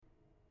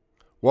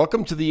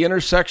Welcome to the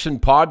Intersection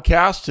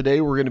Podcast.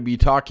 Today we're going to be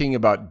talking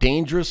about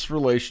dangerous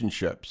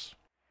relationships.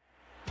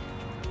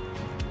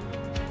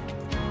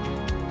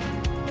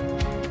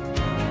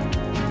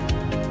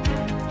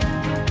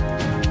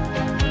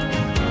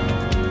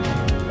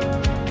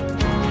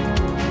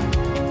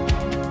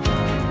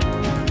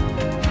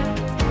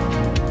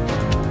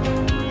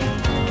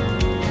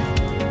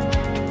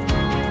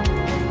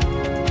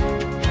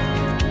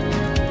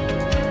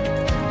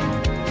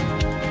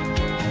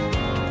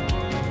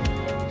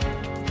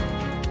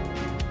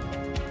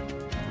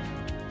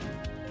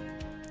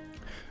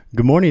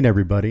 Good morning,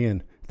 everybody,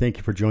 and thank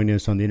you for joining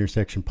us on the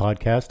Intersection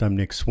Podcast. I'm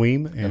Nick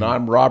Sweem. And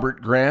I'm Robert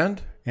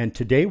Grand. And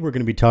today we're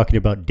going to be talking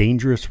about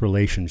dangerous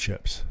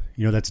relationships.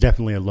 You know, that's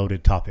definitely a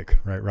loaded topic,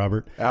 right,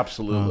 Robert?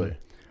 Absolutely.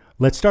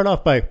 Let's start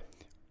off by,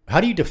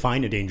 how do you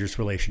define a dangerous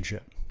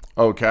relationship?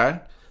 Okay.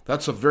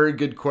 That's a very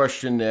good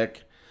question,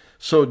 Nick.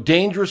 So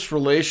dangerous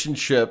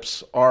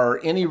relationships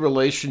are any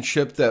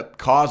relationship that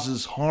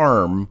causes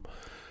harm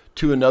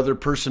to another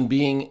person.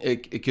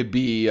 It could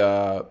be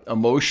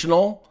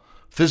emotional,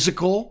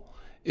 physical.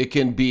 It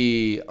can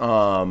be,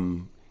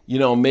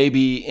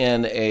 maybe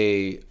in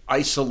a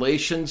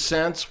isolation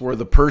sense where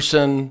the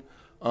person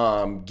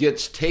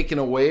gets taken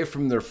away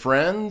from their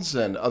friends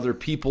and other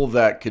people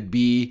that could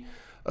be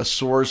a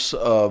source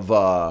of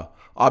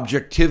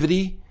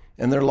objectivity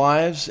in their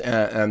lives.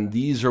 And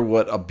these are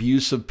what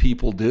abusive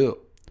people do.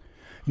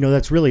 You know,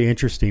 that's really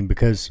interesting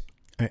because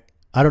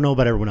I don't know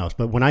about everyone else,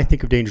 but when I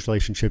think of dangerous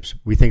relationships,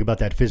 we think about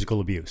that physical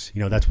abuse.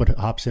 You know, that's what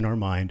hops in our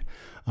mind.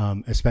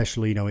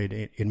 Especially, you know,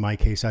 in my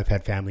case, I've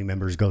had family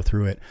members go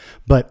through it.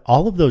 But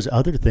all of those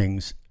other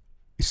things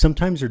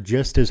sometimes are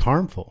just as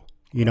harmful.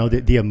 You know,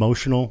 the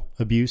emotional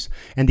abuse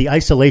and the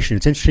isolation.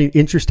 It's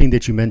interesting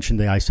that you mentioned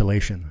the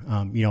isolation.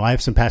 I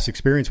have some past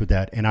experience with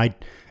that. And I,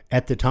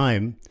 at the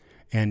time,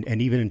 and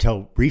even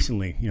until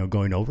recently, you know,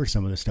 going over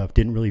some of the stuff,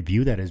 didn't really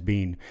view that as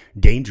being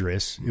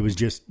dangerous. It was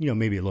just, you know,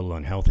 maybe a little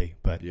unhealthy.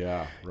 But,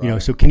 yeah, right. You know,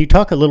 so can you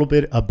talk a little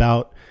bit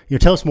about, you know,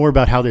 tell us more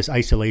about how this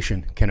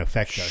isolation can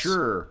affect us?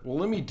 Sure. Well,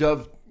 let me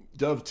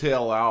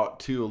dovetail out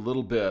too a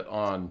little bit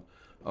on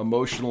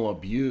emotional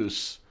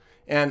abuse.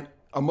 And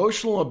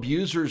emotional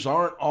abusers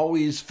aren't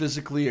always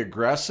physically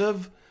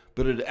aggressive,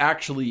 but it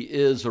actually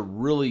is a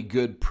really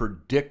good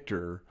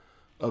predictor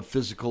of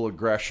physical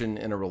aggression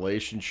in a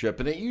relationship.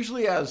 And it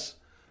usually has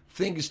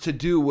things to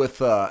do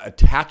with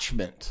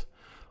attachment.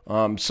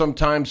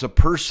 Sometimes a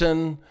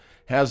person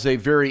has a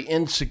very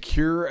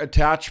insecure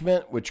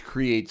attachment, which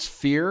creates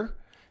fear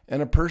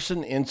in a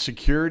person,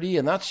 insecurity,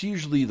 and that's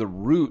usually the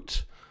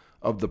root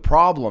of the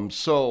problem.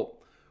 So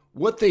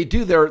what they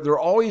do, they're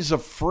always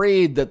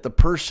afraid that the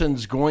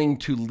person's going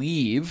to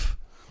leave,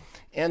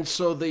 and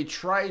so they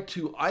try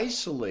to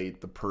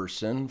isolate the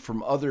person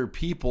from other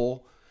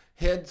people,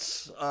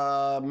 hence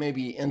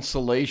maybe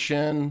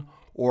insulation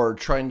or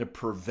trying to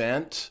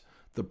prevent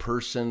the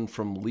person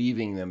from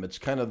leaving them. It's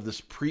kind of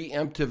this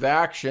preemptive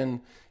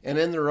action, and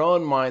in their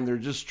own mind, they're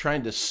just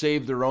trying to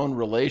save their own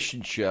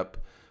relationship.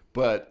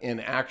 But in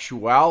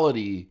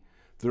actuality,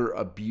 they're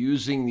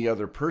abusing the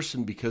other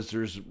person because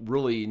there's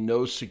really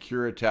no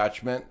secure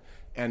attachment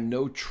and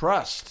no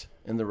trust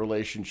in the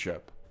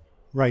relationship.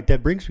 Right.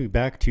 That brings me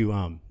back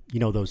to,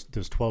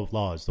 those 12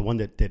 laws. The one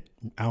that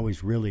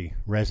always really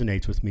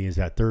resonates with me is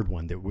that third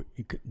one,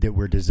 that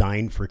we're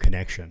designed for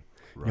connection.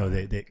 Right. You know,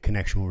 that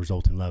connection will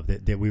result in love,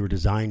 that we were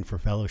designed for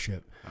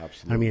fellowship.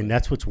 Absolutely. I mean,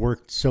 that's what's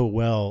worked so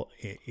well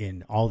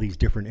in all these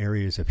different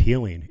areas of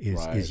healing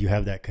is you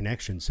have that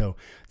connection. So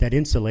that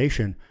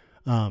insulation,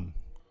 that's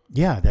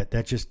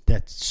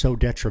so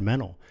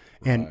detrimental.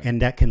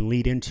 And that can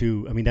lead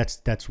into, I mean,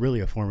 that's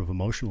really a form of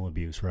emotional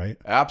abuse, right?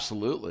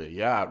 Absolutely.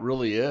 Yeah, it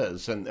really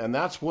is. And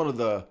that's one of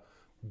the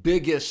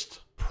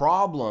biggest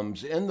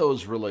problems in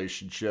those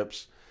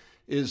relationships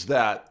is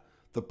that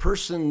the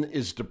person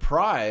is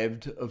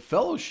deprived of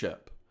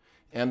fellowship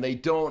and they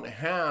don't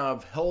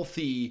have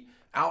healthy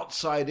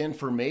outside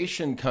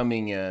information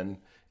coming in,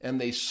 and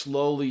they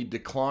slowly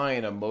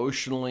decline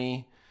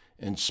emotionally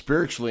and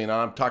spiritually. And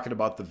I'm talking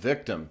about the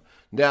victim.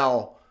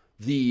 Now,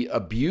 the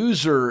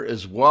abuser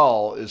as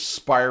well is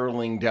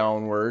spiraling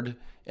downward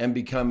and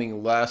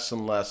becoming less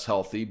and less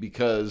healthy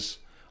because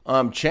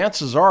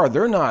chances are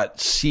they're not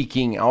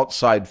seeking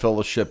outside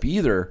fellowship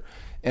either.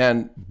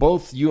 And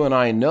both you and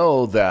I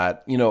know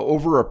that, you know,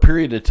 over a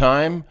period of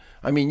time,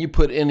 I mean, you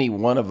put any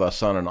one of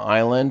us on an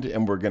island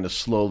and we're going to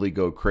slowly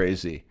go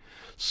crazy.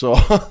 So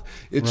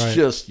it's right.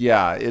 Just,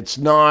 it's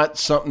not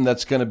something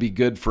that's going to be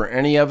good for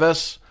any of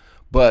us.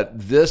 But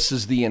this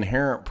is the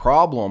inherent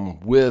problem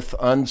with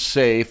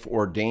unsafe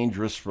or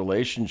dangerous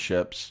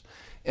relationships.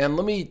 And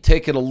let me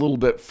take it a little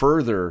bit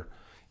further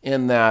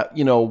in that,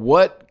 you know,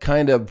 what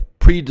kind of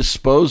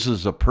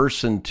predisposes a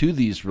person to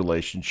these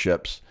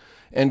relationships?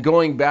 And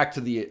going back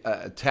to the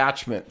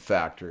attachment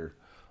factor,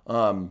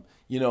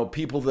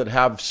 people that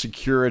have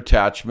secure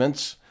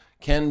attachments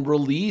can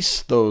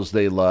release those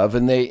they love,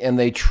 and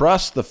they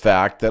trust the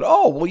fact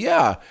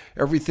that,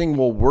 everything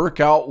will work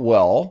out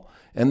well,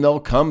 and they'll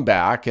come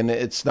back, and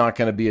it's not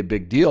going to be a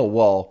big deal.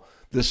 Well,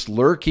 this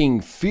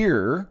lurking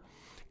fear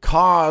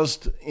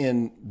caused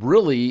in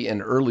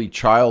early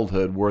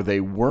childhood where they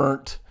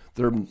weren't,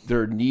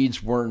 their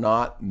needs were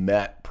not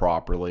met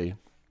properly.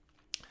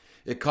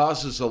 It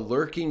causes a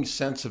lurking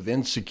sense of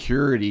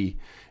insecurity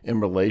in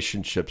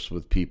relationships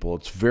with people.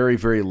 It's very,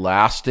 very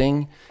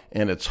lasting,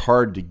 and it's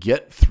hard to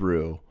get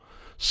through.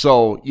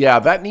 So, yeah,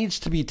 that needs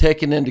to be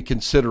taken into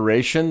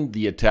consideration,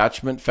 the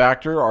attachment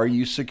factor. Are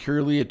you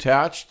securely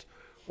attached,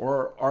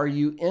 or are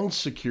you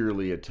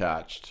insecurely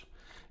attached?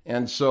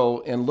 And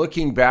so, in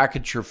looking back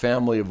at your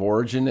family of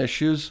origin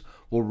issues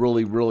will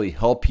really, really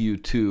help you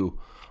to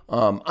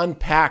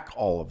unpack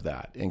all of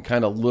that and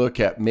kind of look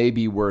at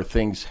maybe where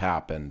things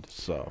happened.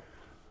 So,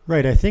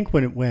 right. I think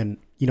when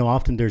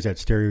often there's that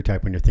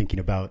stereotype when you're thinking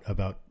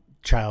about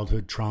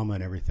childhood trauma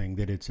and everything,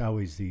 that it's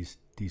always these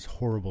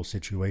horrible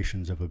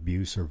situations of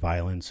abuse or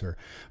violence,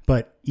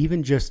 but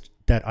even just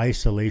that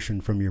isolation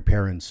from your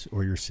parents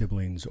or your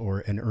siblings or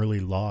an early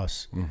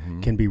loss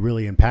can be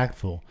really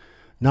impactful.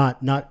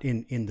 Not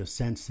in the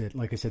sense that,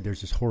 like I said,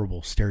 there's this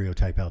horrible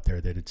stereotype out there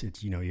that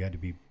it's you had to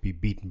be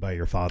beaten by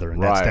your father,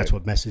 and that's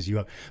what messes you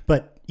up.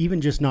 But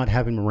even just not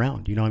having them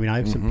around, I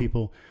have some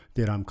people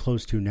that I'm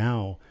close to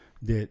now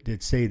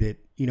that say that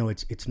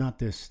it's not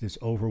this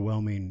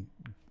overwhelming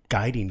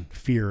guiding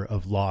fear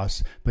of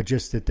loss, but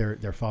just that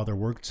their father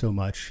worked so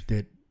much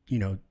that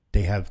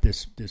they have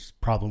this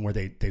problem where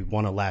they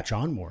want to latch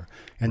on more,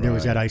 and there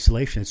was that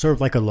isolation. It's sort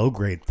of like a low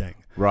grade thing,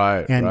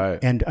 right?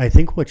 And I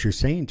think what you're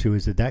saying too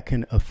is that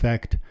can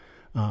affect,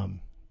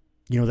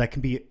 that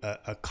can be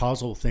a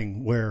causal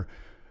thing where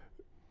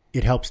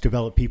it helps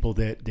develop people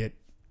that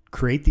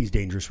create these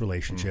dangerous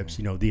relationships.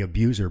 The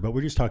abuser, but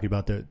we're just talking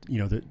about that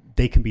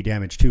they can be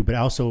damaged too, but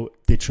also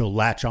that you'll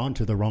latch on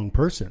to the wrong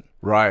person.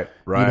 Right.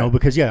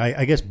 Because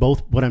I guess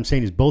what I'm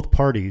saying is both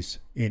parties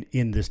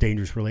in this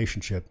dangerous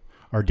relationship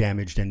are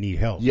damaged and need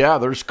help. Yeah,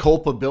 there's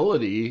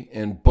culpability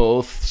in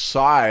both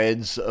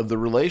sides of the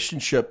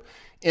relationship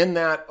in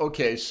that,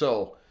 okay,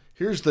 so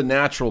here's the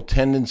natural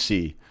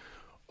tendency.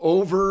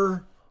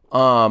 Overly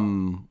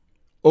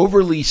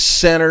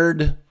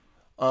centered,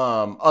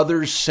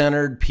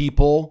 others-centered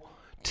people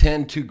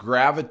tend to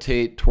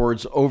gravitate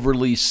towards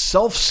overly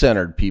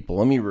self-centered people.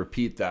 Let me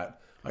repeat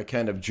that. I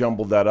kind of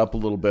jumbled that up a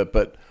little bit,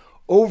 but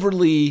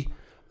overly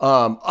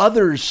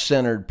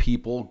others-centered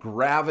people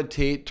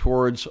gravitate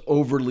towards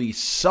overly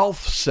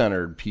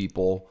self-centered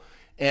people.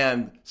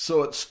 And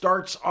so it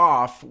starts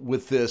off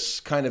with this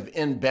kind of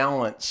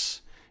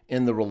imbalance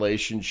in the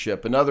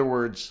relationship. In other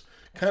words,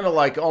 kind of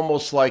like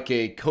almost like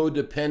a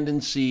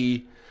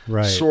codependency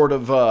sort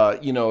of,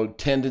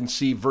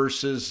 tendency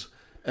versus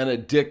an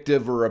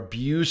addictive or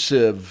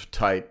abusive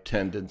type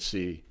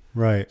tendency.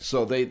 Right.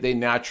 So they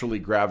naturally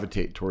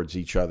gravitate towards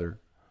each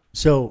other.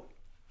 So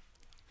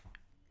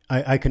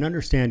I can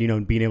understand,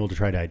 being able to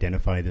try to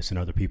identify this in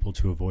other people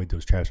to avoid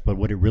those traps. But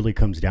what it really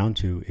comes down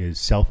to is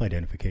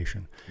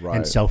self-identification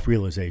and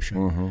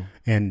self-realization.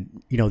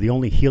 And, the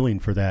only healing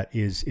for that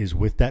is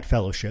with that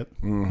fellowship,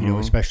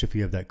 especially if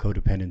you have that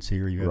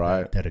codependency or you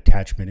have that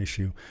attachment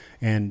issue,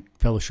 and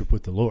fellowship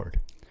with the Lord.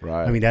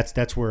 Right. I mean,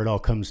 that's where it all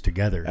comes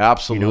together.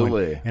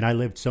 Absolutely. And I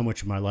lived so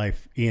much of my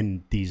life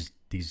in these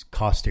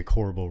caustic,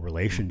 horrible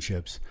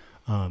relationships.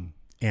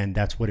 And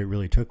that's what it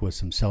really took, was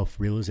some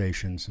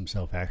self-realization, some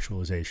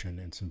self-actualization,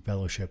 and some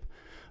fellowship.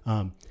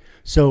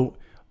 So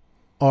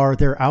are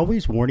there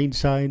always warning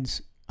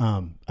signs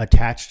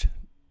attached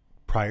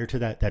prior to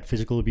that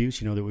physical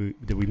abuse,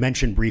 that we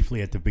mentioned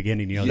briefly at the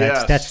beginning?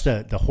 Yes. That's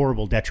the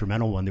horrible,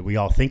 detrimental one that we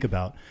all think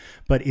about.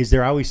 But is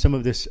there always some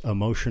of this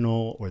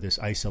emotional or this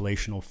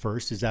isolational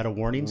first? Is that a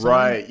warning sign?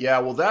 Right. Yeah.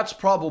 Well, that's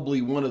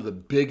probably one of the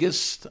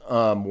biggest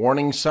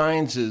warning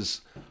signs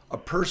is a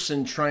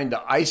person trying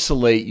to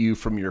isolate you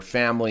from your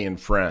family and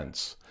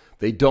friends.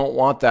 They don't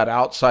want that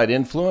outside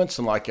influence.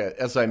 And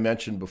as I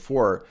mentioned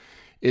before,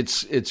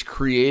 it's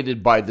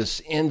created by this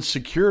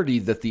insecurity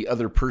that the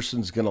other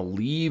person's going to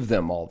leave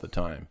them all the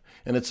time.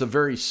 And it's a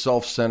very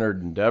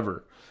self-centered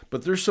endeavor.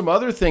 But there's some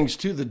other things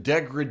too, the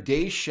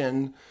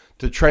degradation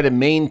to try to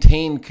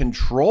maintain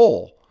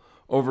control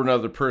over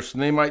another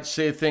person. They might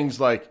say things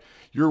like,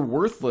 you're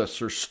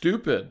worthless or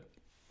stupid.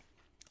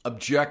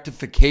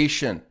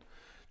 Objectification.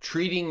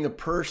 Treating the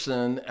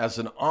person as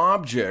an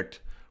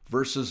object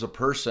versus a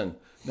person.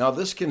 Now,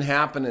 this can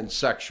happen in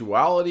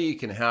sexuality. It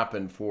can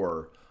happen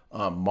for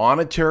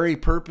monetary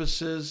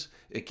purposes.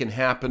 It can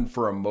happen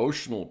for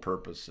emotional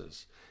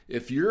purposes.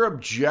 If you're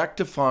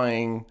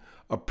objectifying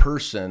a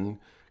person,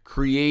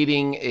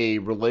 creating a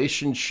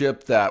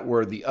relationship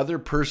where the other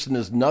person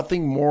is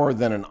nothing more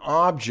than an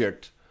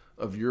object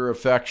of your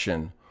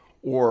affection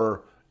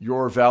or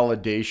your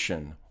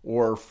validation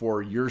or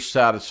for your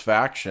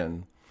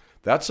satisfaction,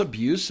 that's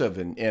abusive,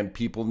 and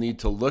people need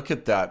to look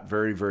at that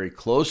very, very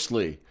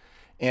closely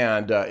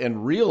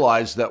and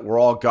realize that we're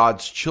all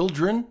God's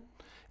children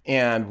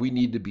and we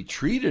need to be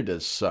treated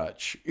as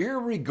such,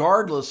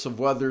 irregardless of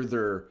whether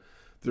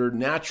their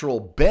natural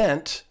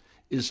bent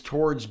is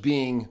towards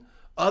being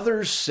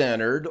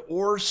others-centered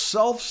or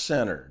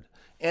self-centered.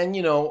 And,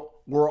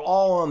 we're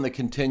all on the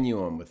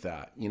continuum with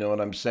that. You know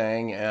what I'm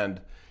saying?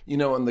 And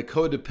In the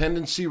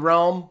codependency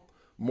realm,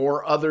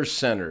 more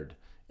other-centered.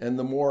 And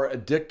the more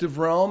addictive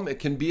realm, it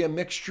can be a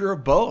mixture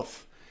of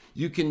both.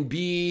 You can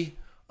be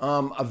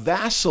a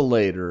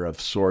vacillator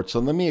of sorts.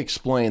 And let me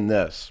explain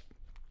this.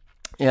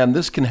 And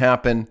this can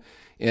happen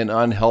in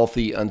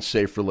unhealthy,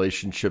 unsafe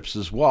relationships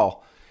as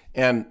well.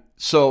 And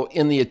so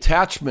in the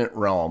attachment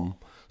realm,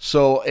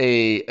 so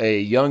a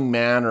young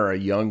man or a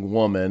young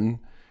woman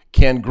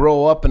can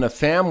grow up in a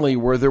family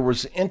where there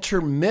was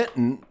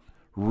intermittent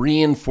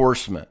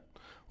reinforcement.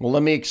 Well,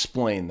 let me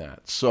explain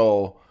that.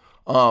 So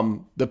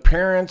the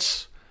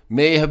parents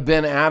may have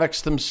been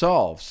addicts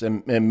themselves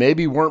and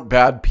maybe weren't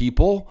bad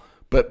people,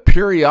 but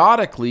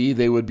periodically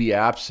they would be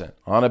absent,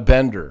 on a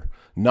bender,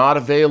 not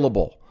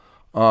available.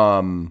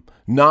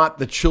 Not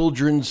the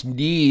children's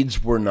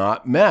needs were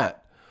not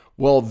met.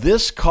 Well,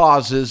 this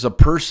causes a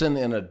person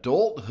in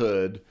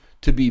adulthood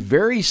to be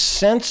very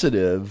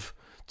sensitive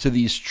to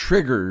these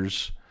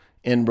triggers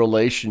in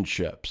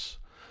relationships.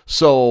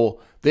 So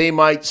they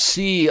might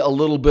see a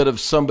little bit of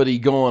somebody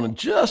going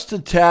just a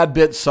tad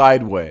bit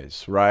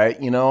sideways, right?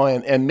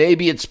 And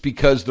maybe it's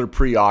because they're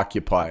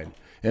preoccupied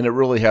and it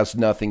really has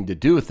nothing to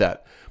do with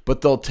that.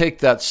 But they'll take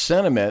that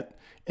sentiment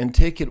and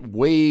take it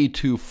way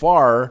too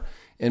far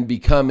and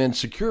become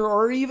insecure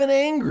or even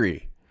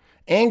angry.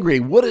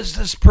 What is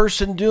this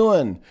person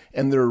doing?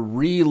 And they're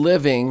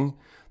replaying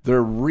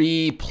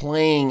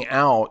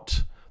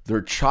out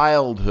their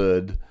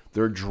childhood,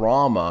 their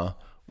drama,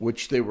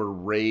 which they were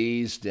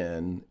raised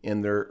in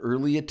their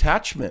early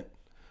attachment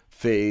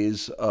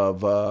phase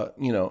of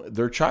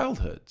their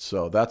childhood.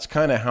 So that's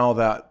kind of how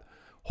that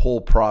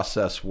whole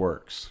process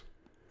works.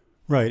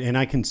 Right, and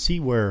I can see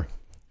where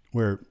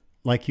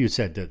like you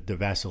said, the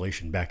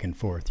vacillation back and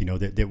forth.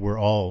 That we're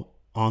all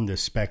on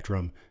this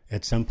spectrum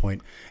at some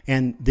point,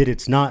 and that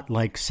it's not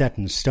like set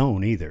in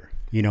stone either.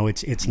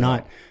 It's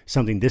not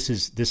something, this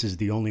is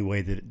the only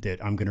way that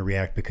I'm going to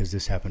react because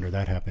this happened or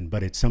that happened,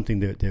 but it's something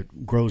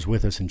that grows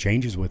with us and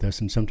changes with us.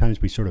 And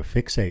sometimes we sort of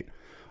fixate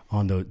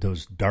on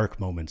those dark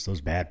moments,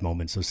 those bad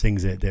moments, those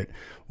things that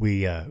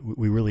we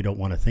really don't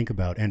want to think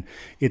about. And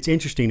it's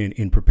interesting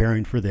in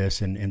preparing for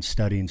this and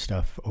studying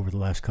stuff over the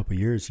last couple of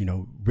years,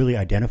 really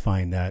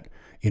identifying that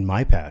in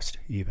my past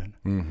even,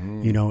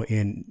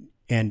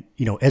 and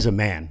as a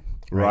man,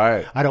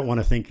 right? I don't want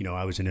to think,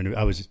 I was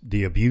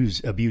the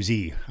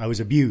abusee. I was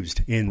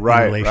abused in a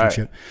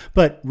relationship. Right.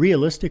 But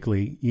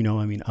realistically,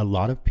 a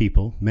lot of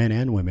people, men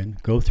and women,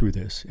 go through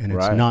this, and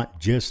it's not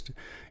just,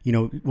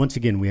 once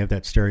again, we have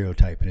that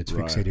stereotype, and it's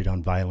fixated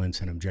on violence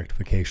and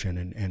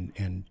objectification,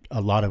 and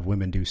a lot of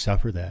women do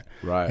suffer that.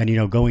 Right.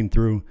 And going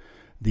through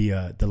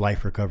the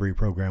life recovery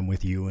program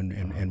with you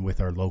and with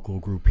our local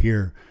group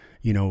here,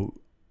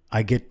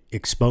 I get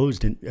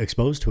exposed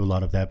to a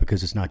lot of that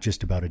because it's not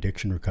just about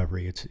addiction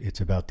recovery. It's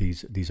about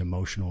these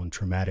emotional and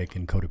traumatic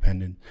and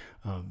codependent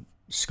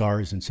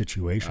scars and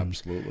situations.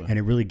 Absolutely. And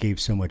it really gave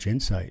so much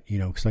insight,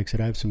 because like I said,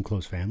 I have some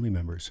close family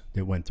members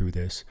that went through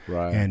this.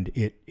 Right. And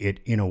it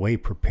in a way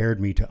prepared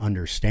me to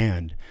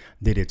understand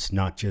that it's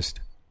not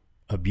just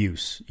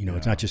abuse,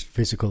 it's not just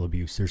physical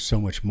abuse. There's so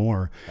much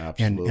more.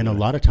 Absolutely. And a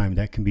lot of time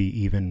that can be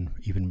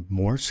even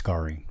more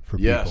scarring for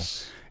people.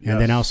 And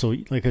then also,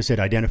 like I said,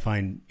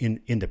 identifying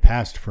in the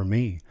past for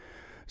me.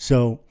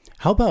 So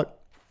how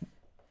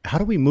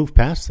do we move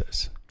past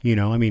this?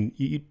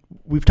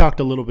 We've talked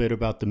a little bit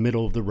about the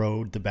middle of the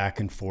road, the back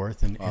and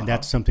forth, and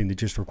that's something that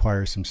just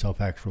requires some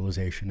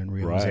self-actualization and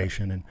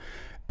realization. Right.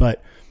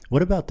 But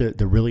what about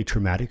the really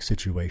traumatic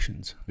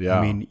situations?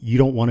 Yeah. You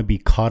don't want to be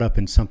caught up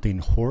in something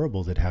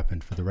horrible that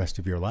happened for the rest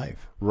of your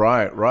life.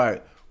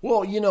 Right.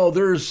 Well,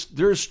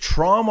 there's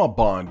trauma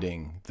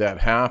bonding that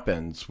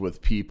happens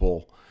with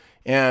people.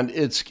 And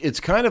it's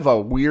kind of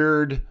a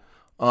weird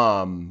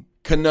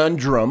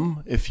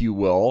conundrum, if you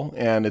will,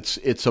 and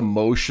it's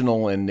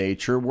emotional in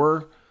nature,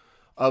 where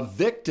a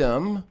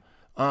victim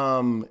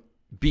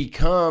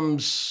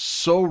becomes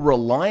so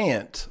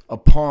reliant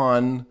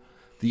upon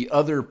the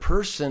other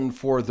person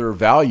for their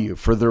value,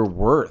 for their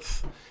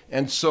worth.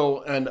 And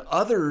so an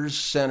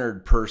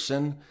others-centered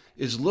person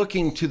is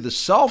looking to the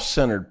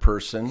self-centered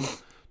person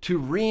to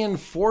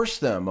reinforce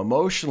them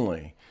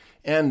emotionally.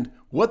 And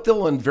what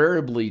they'll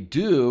invariably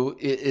do,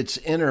 it's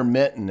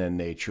intermittent in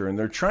nature, and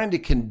they're trying to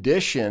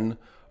condition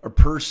a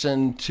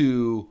person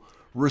to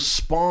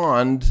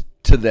respond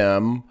to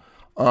them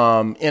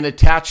in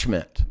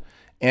attachment.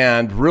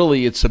 And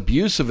really, it's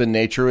abusive in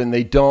nature, and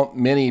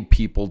many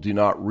people do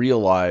not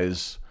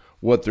realize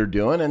what they're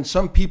doing, and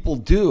some people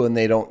do, and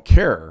they don't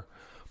care.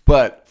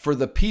 But for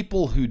the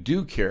people who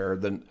do care,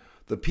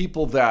 the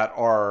people that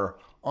are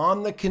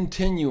on the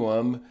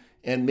continuum,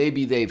 and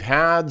maybe they've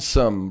had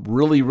some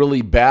really,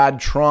 really bad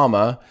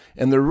trauma,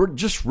 and they're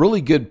just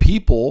really good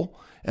people,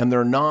 and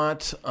they're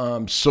not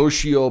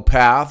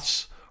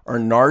sociopaths or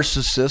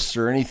narcissists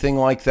or anything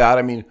like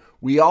that.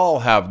 We all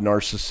have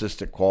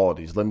narcissistic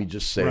qualities. Let me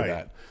just say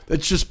that.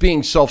 That's just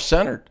being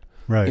self-centered,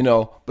 right?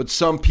 But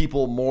some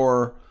people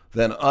more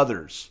than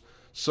others.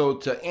 So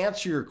to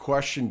answer your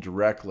question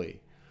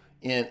directly,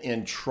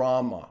 in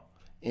trauma,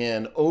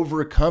 in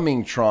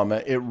overcoming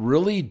trauma, it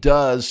really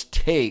does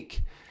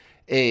take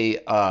a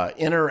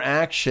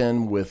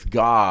interaction with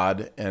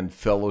God and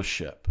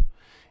fellowship.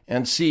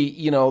 And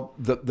see,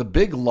 the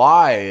big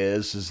lie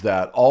is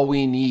that all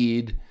we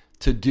need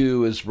to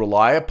do is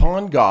rely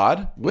upon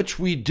God, which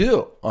we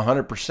do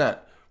 100%,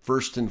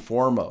 first and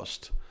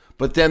foremost.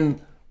 But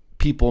then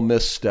people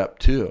miss step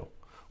 2,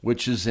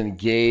 which is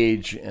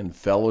engage in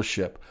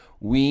fellowship.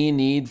 We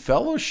need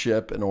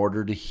fellowship in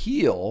order to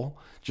heal,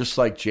 just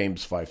like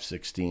James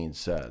 5:16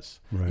 says.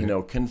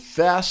 Right.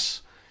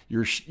 Confess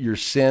your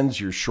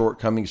sins, your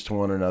shortcomings to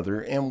one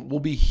another, and we'll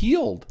be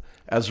healed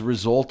as a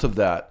result of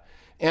that.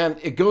 And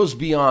it goes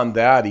beyond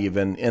that,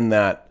 even in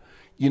that,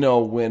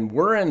 when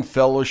we're in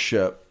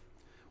fellowship,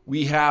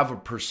 we have a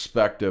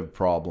perspective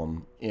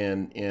problem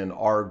in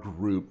our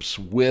groups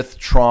with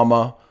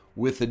trauma,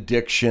 with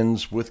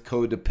addictions, with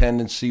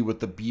codependency,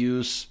 with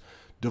abuse,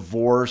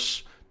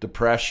 divorce,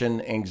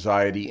 depression,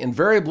 anxiety.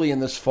 Invariably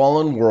in this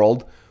fallen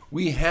world,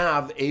 we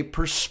have a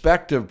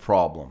perspective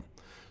problem.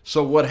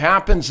 So what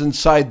happens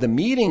inside the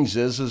meetings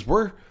is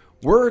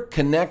we're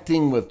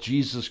connecting with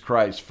Jesus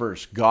Christ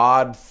first,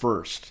 God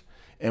first.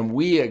 And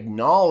we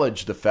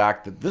acknowledge the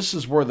fact that this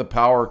is where the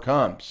power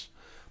comes.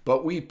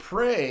 But we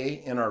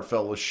pray in our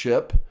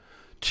fellowship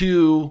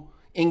to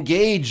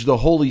engage the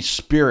Holy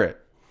Spirit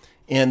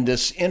in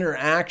this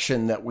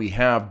interaction that we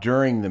have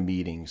during the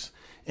meetings.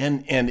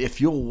 And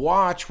if you'll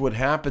watch what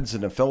happens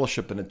in a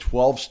fellowship, in a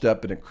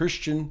 12-step, in a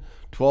Christian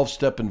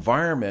 12-step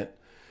environment,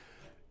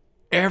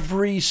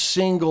 every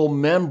single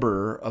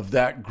member of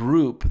that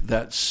group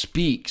that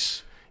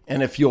speaks,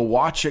 and if you'll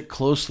watch it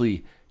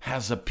closely,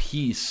 has a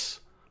piece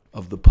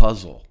of the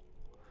puzzle.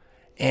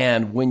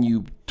 And when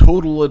you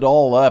total it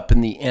all up in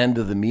the end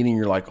of the meeting,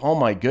 you're like, oh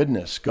my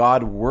goodness,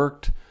 God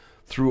worked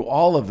through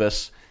all of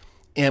us,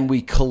 and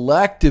we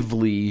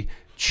collectively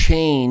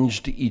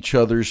changed each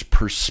other's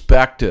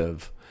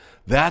perspective.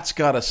 That's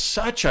got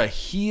such a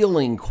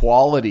healing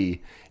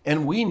quality,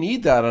 and we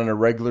need that on a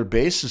regular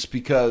basis,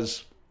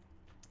 because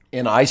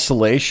in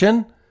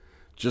isolation,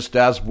 just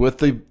as with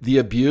the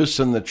abuse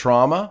and the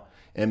trauma,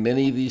 and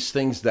many of these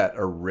things that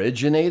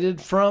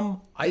originated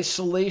from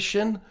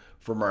isolation,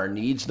 from our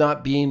needs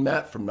not being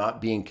met, from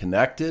not being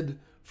connected,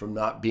 from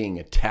not being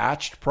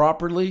attached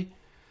properly,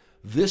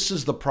 this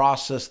is the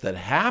process that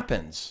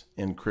happens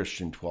in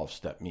Christian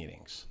 12-step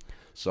meetings.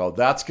 So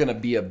that's going to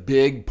be a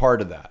big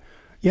part of that.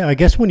 Yeah, I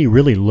guess when you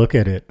really look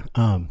at it,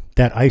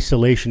 that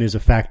isolation is a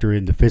factor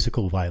in the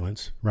physical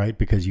violence, right?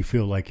 Because you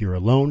feel like you're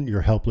alone,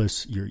 you're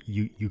helpless,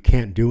 you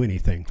can't do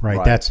anything,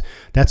 right?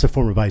 That's a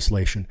form of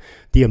isolation.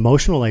 The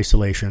emotional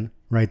isolation,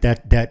 right?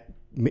 That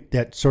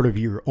sort of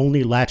you're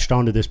only latched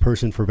onto this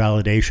person for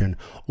validation,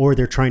 or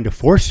they're trying to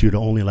force you to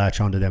only latch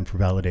onto them for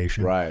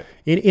validation. Right.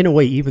 In a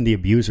way, even the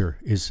abuser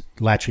is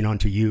latching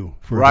onto you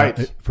for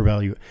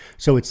value.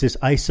 So it's this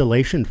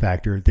isolation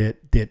factor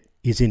that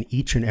is in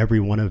each and every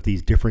one of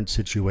these different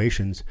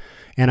situations.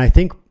 And I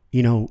think,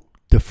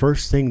 the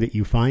first thing that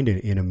you find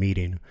in a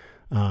meeting,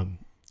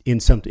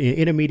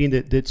 in a meeting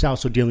that's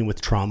also dealing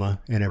with trauma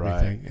and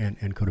everything,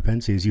 and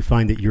codependency, is you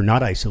find that you're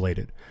not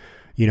isolated,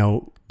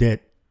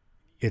 that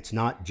it's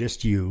not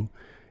just you,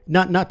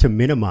 not to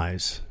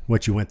minimize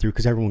what you went through,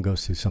 because everyone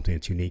goes through something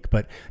that's unique,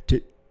 but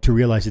to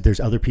realize that there's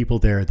other people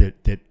there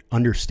that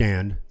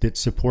understand, that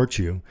support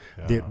you,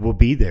 that will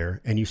be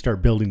there, and you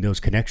start building those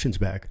connections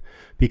back,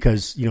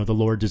 because the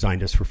Lord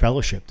designed us for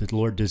fellowship. The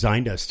Lord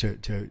designed us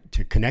to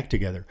connect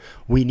together.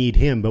 We need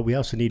Him, but we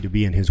also need to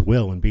be in His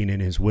will, and being in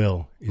His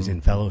will is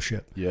in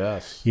fellowship.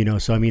 Yes.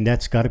 So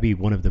that's got to be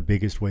one of the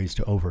biggest ways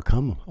to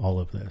overcome all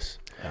of this.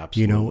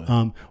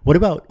 Absolutely. What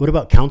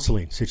about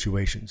counseling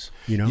situations?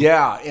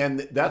 Yeah,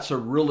 and that's a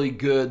really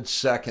good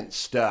second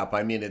step.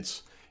 I mean,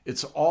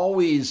 it's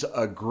always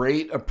a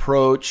great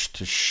approach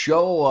to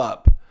show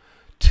up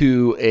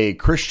to a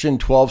Christian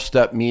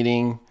 12-step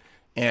meeting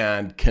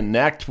and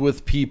connect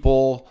with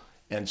people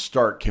and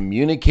start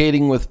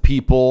communicating with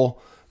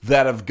people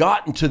that have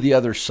gotten to the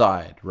other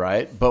side,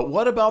 right? But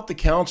what about the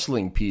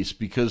counseling piece?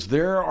 Because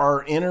there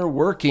are inner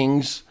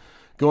workings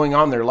going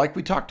on there, like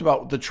we talked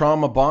about with the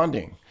trauma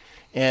bonding.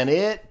 And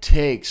it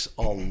takes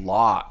a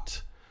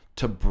lot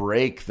to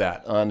break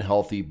that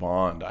unhealthy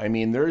bond. I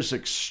mean, there's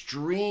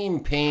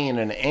extreme pain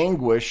and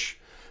anguish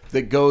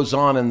that goes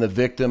on in the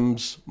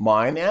victim's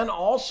mind, and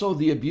also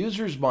the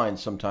abuser's mind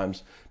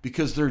sometimes,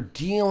 because they're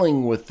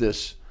dealing with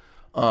this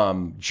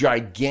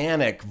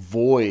gigantic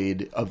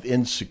void of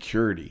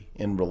insecurity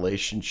in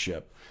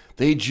relationship.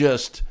 They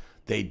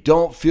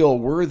don't feel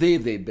worthy.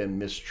 They've been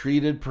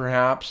mistreated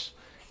perhaps.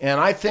 And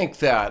I think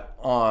that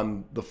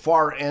on the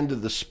far end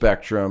of the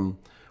spectrum,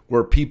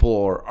 where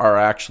people are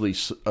actually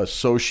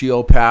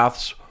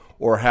sociopaths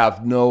or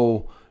have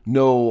no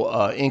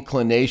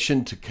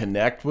inclination to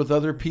connect with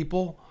other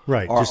people,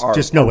 right?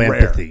 Just no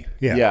empathy.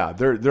 Yeah,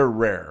 they're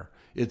rare.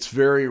 It's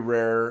very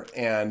rare,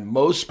 and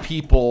most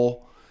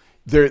people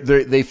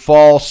they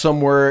fall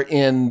somewhere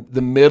in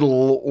the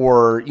middle,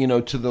 or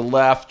to the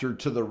left or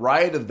to the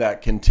right of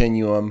that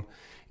continuum.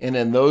 And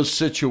in those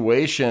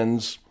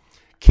situations,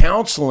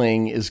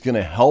 counseling is going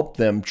to help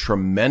them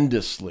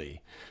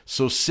tremendously.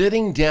 So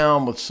sitting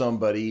down with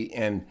somebody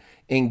and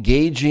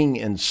engaging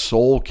in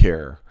soul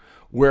care,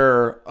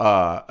 where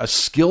a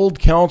skilled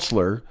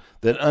counselor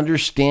that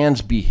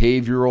understands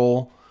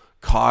behavioral,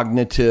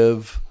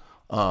 cognitive,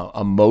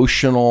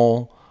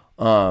 emotional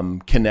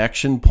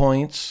connection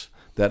points,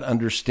 that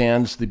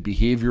understands the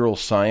behavioral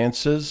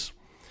sciences,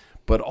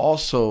 but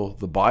also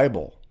the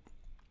Bible.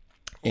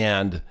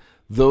 And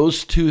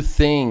those two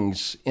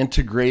things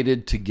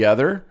integrated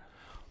together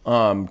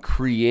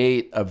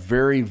create a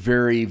very,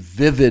 very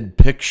vivid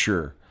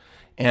picture.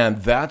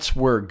 And that's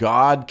where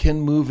God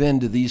can move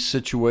into these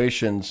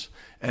situations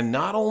and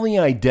not only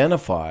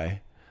identify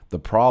the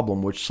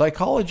problem, which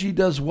psychology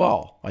does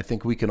well. I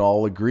think we can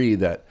all agree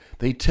that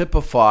they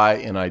typify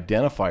and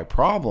identify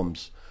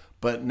problems.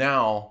 But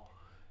now,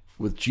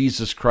 with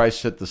Jesus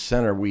Christ at the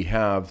center, we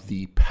have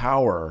the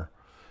power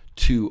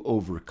to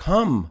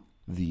overcome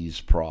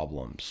these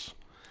problems.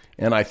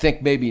 And I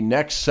think maybe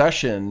next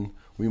session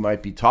we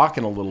might be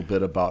talking a little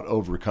bit about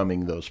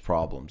overcoming those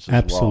problems as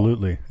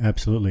absolutely, well.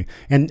 Absolutely.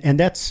 And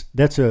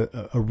that's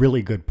a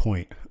really good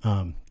point,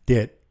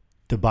 that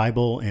the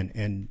Bible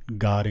and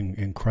God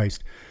and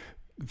Christ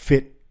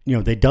fit,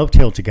 they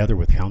dovetail together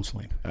with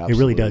counseling. Absolutely. It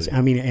really does. I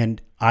mean, and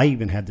I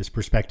even had this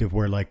perspective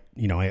where, like,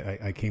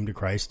 I came to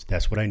Christ.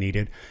 That's what I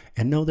needed.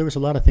 And no, there was a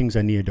lot of things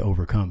I needed to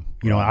overcome.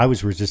 I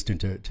was resistant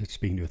to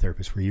speaking to a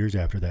therapist for years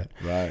after that.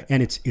 Right.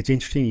 And it's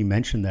interesting you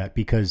mentioned that,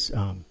 because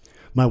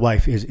my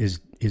wife is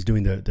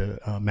doing the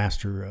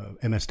master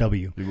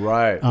MSW,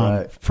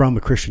 right, from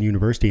a Christian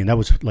university, and that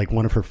was like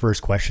one of her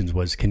first questions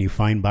was, can you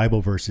find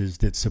Bible verses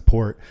that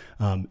support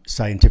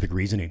scientific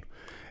reasoning?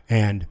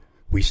 And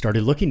we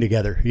started looking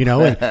together,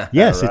 and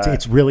yes, right.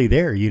 it's really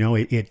there.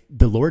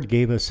 The Lord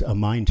gave us a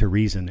mind to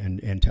reason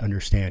and to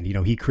understand.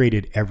 He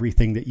created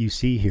everything that you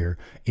see here,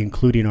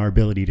 including our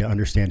ability to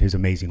understand His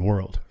amazing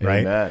world,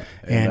 right?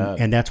 Amen.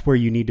 And that's where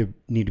you need to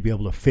be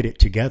able to fit it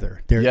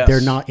together.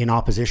 They're not in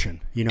opposition,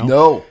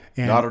 No,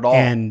 not at all.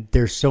 And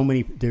there's so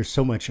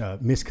much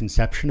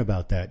misconception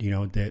about that,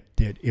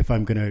 that if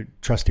I'm going to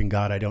trust in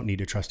God, I don't need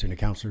to trust in a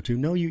counselor too.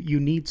 No,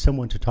 you need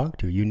someone to talk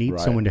to. You need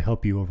someone to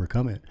help you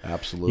overcome it.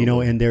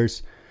 Absolutely. And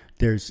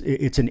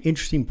it's an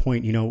interesting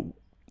point.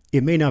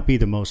 It may not be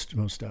the most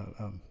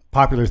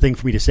popular thing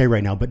for me to say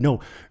right now, but no,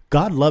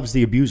 God loves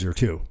the abuser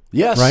too.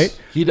 Yes, right?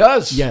 He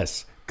does.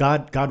 Yes,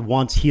 God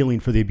wants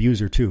healing for the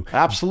abuser too.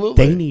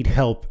 Absolutely, they need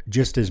help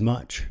just as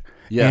much.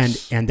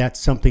 Yes, and that's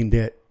something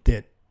that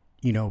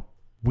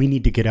we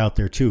need to get out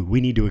there too. We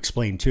need to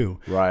explain too.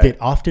 Right. That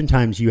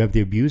oftentimes you have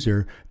the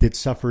abuser that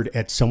suffered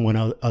at someone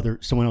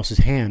else's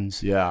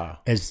hands. Yeah.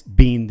 As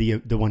being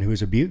the one who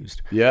is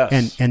abused.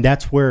 Yes. And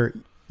that's where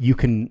you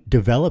can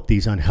develop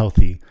these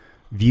unhealthy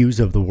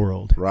views of the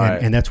world.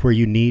 Right. And that's where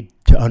you need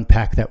to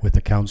unpack that with the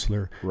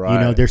counselor.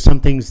 Right. There's some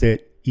things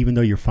that, even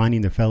though you're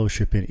finding the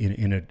fellowship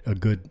in a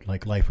good,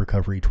 like, life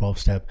recovery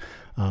 12-step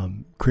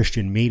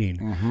Christian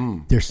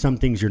meeting, there's some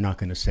things you're not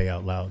going to say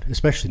out loud,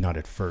 especially not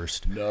at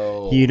first.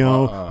 No.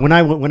 When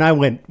I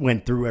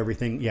went through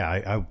everything,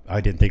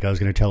 I didn't think I was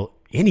going to tell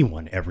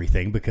anyone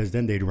everything, because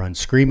then they'd run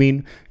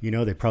screaming.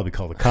 They'd probably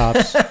call the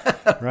cops.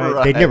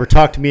 Right? They'd never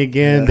talk to me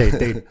again.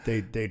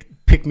 They'd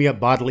pick me up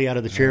bodily out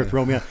of the chair,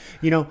 throw me out.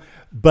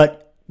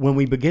 But when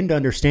we begin to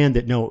understand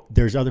that, no,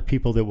 there's other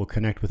people that will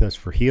connect with us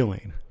for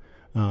healing.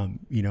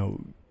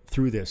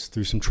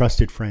 Through some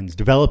trusted friends,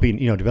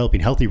 developing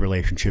healthy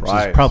relationships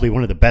is probably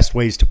one of the best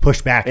ways to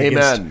push back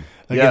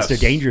against a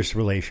dangerous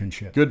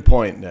relationship. Good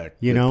point, Nick.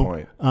 Good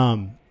point.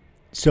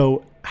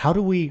 So how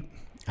do we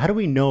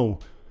know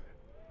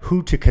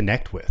who to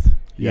connect with?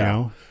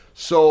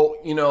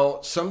 So,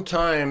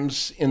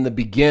 sometimes in the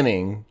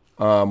beginning,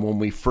 when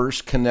we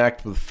first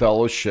connect with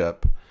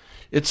fellowship,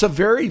 it's a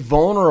very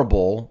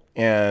vulnerable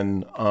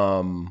and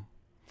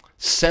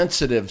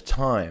sensitive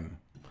time.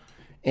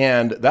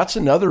 And that's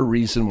another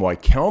reason why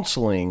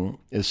counseling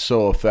is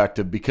so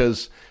effective,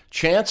 because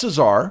chances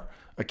are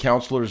a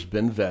counselor has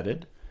been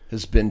vetted,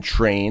 has been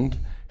trained,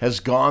 has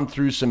gone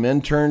through some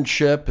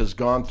internship, has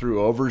gone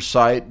through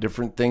oversight,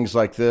 different things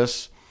like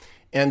this.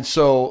 And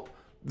so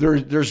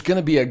there's going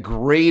to be a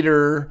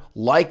greater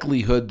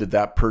likelihood that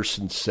that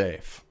person's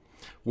safe.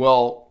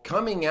 Well,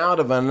 coming out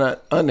of an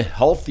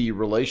unhealthy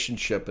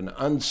relationship, an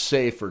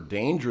unsafe or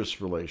dangerous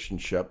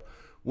relationship,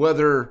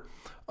 whether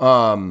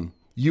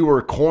you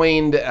were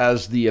coined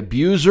as the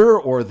abuser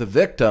or the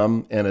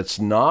victim, and it's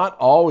not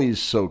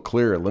always so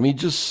clear. Let me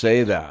just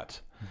say that.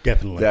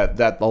 Definitely.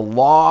 That the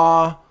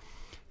law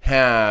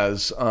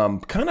has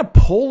kind of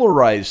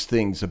polarized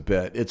things a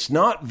bit. It's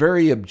not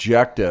very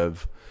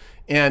objective.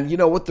 And,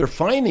 what they're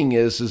finding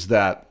is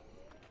that,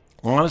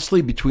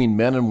 honestly, between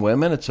men and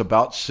women, it's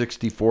about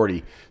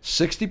 60-40.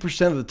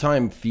 60% of the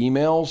time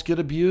females get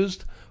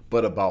abused,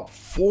 but about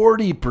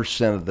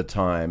 40% of the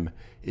time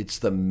it's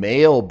the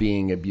male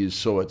being abused.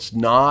 So it's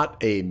not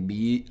a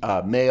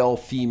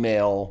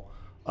male-female,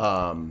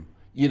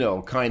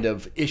 kind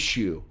of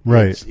issue.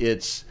 Right.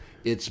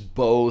 It's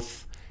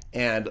both,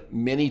 and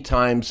many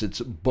times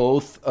it's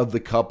both of the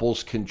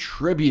couples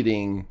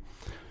contributing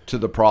to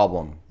the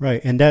problem. Right.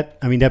 And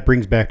that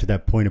brings back to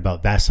that point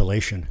about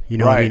vacillation. You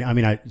know,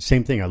 Right.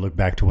 Same thing. I look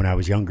back to when I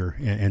was younger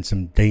and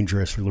some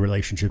dangerous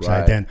relationships I Right.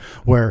 had then,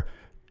 where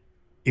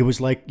it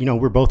was like,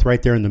 we're both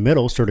right there in the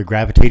middle, sort of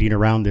gravitating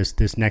around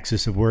this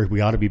nexus of where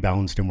we ought to be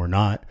balanced and we're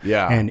not.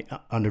 Yeah. And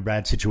under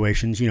bad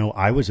situations,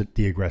 I was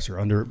the aggressor.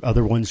 Under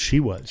other ones, she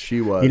was.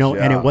 She was, and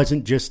yeah. it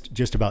wasn't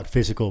just about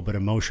physical, but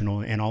emotional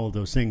and all of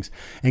those things.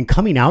 And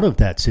coming out of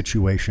that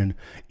situation,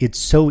 it's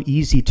so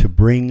easy to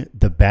bring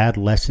the bad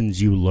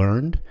lessons you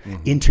learned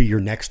into your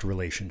next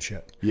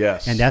relationship.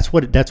 Yes. And that's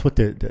what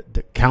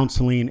the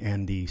counseling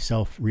and the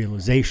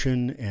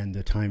self-realization and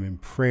the time in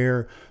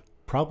prayer,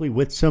 probably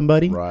with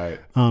somebody, Right.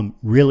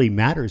 really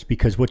matters,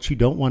 because what you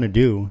don't want to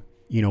do,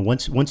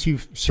 once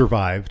you've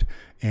survived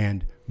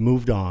and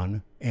moved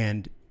on,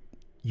 and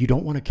you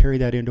don't want to carry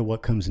that into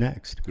what comes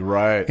next.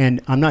 Right.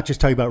 And I'm not just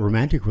talking about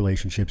romantic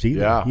relationships either.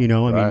 Yeah,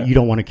 right. You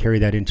don't want to carry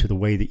that into the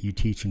way that you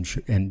teach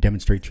and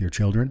demonstrate to your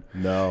children.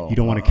 No. You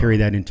don't want to carry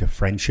that into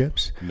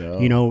friendships.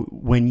 No.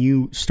 When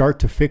you start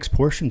to fix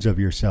portions of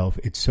yourself,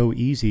 it's so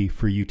easy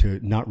for you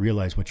to not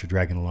realize what you're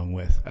dragging along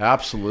with.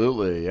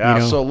 Absolutely.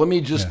 Yeah. So let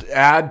me just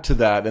add to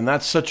that. And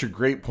that's such a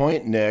great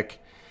point,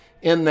 Nick,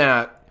 in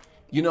that,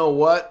 you know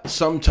what?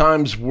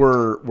 Sometimes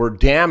we're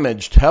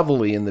damaged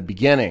heavily in the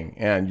beginning,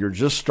 and you're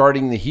just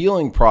starting the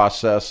healing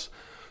process.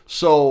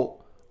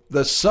 So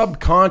the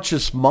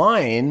subconscious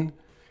mind,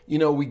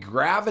 we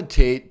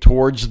gravitate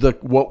towards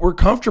what we're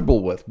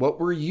comfortable with, what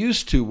we're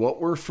used to, what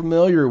we're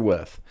familiar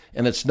with,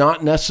 and it's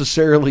not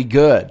necessarily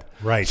good.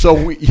 Right.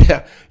 So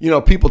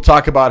people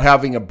talk about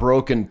having a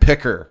broken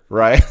picker,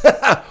 right?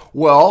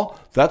 Well,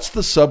 that's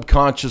the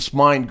subconscious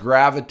mind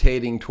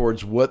gravitating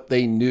towards what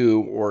they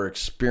knew or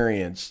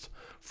experienced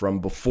from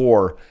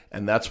before.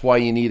 And that's why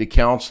you need a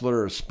counselor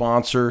or a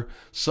sponsor,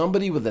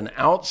 somebody with an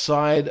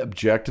outside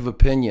objective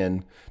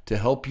opinion to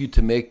help you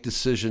to make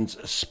decisions,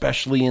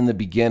 especially in the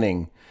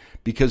beginning,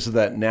 because of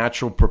that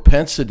natural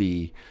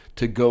propensity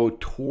to go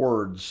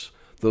towards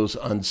those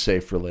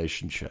unsafe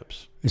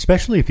relationships.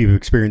 Especially if you've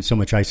experienced so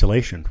much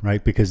isolation,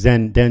 right? Because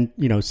then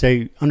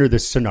say under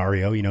this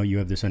scenario, you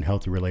have this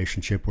unhealthy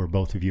relationship where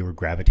both of you are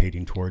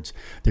gravitating towards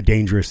the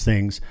dangerous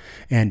things,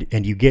 and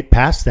you get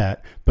past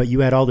that, but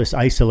you had all this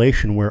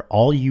isolation where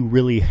all you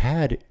really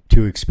had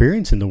to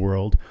experience in the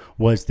world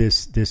was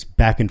this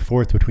back and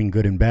forth between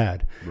good and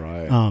bad.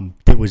 Right.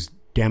 That was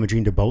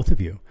damaging to both of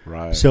you.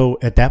 Right. So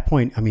at that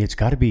point, it's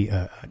got to be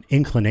an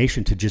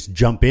inclination to just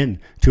jump in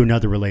to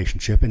another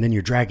relationship, and then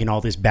you're dragging all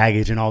this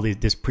baggage and all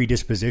this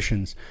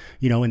predispositions,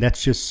 and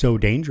that's just so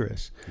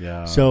dangerous.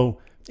 Yeah. So,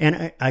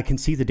 and I can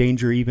see the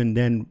danger even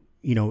then,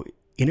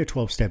 in a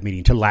 12-step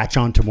meeting to latch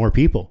on to more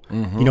people.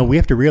 Mm-hmm. We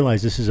have to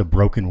realize this is a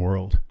broken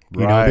world.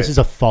 Right. This is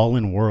a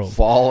fallen world.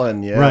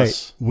 Fallen, yes.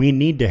 Right. We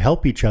need to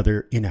help each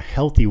other in a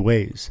healthy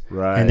ways.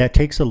 Right. And that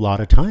takes a lot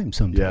of time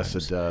sometimes. Yes,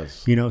 it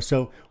does.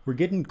 So we're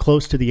getting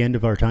close to the end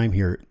of our time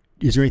here.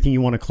 Is there anything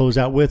you want to close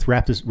out with?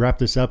 Wrap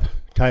this up,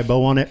 tie a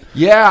bow on it?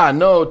 Yeah,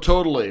 no,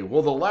 totally.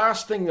 Well, the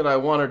last thing that I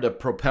wanted to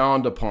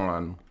propound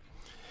upon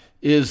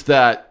is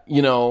that,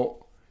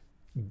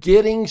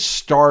 getting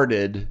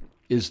started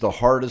is the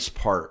hardest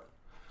part.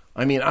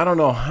 I don't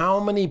know how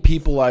many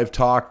people I've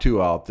talked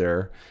to out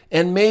there,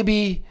 and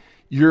maybe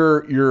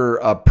you're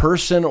a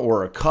person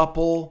or a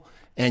couple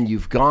and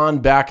you've gone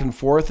back and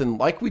forth, and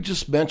like we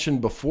just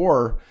mentioned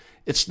before,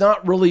 it's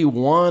not really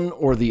one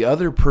or the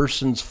other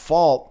person's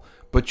fault,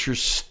 but you're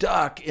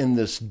stuck in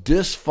this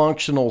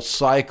dysfunctional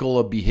cycle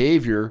of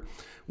behavior,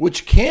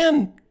 which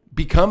can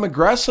become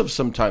aggressive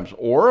sometimes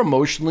or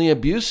emotionally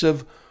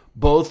abusive,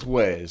 both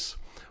ways.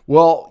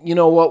 Well, you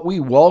know what? We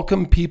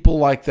welcome people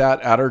like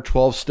that at our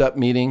 12-step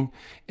meeting,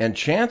 and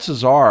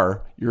chances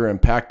are you're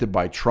impacted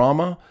by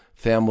trauma,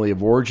 family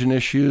of origin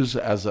issues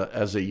as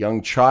a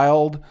young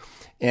child,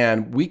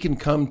 and we can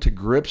come to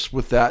grips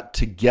with that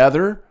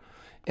together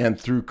and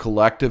through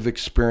collective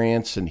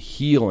experience and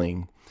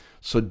healing.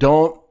 So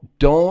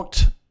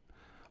don't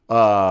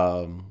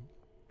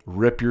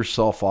rip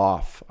yourself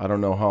off. I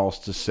don't know how else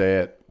to say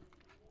it.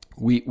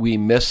 We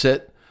miss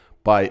it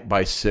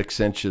by 6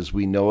 inches.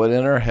 We know it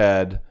in our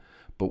head,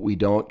 but we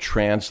don't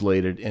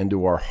translate it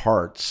into our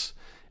hearts.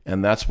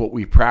 And that's what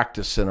we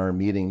practice in our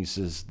meetings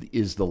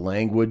is the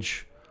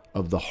language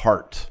of the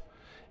heart.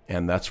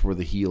 And that's where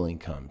the healing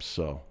comes.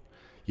 So,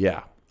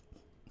 yeah.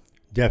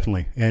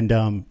 Definitely.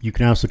 And you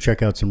can also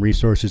check out some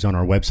resources on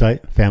our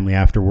website,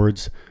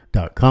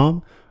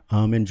 familyafterwards.com.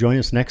 And join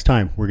us next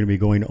time. We're going to be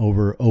going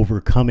over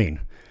overcoming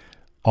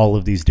all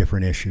of these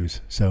different issues.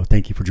 So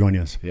thank you for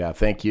joining us. Yeah,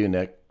 thank you,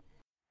 Nick.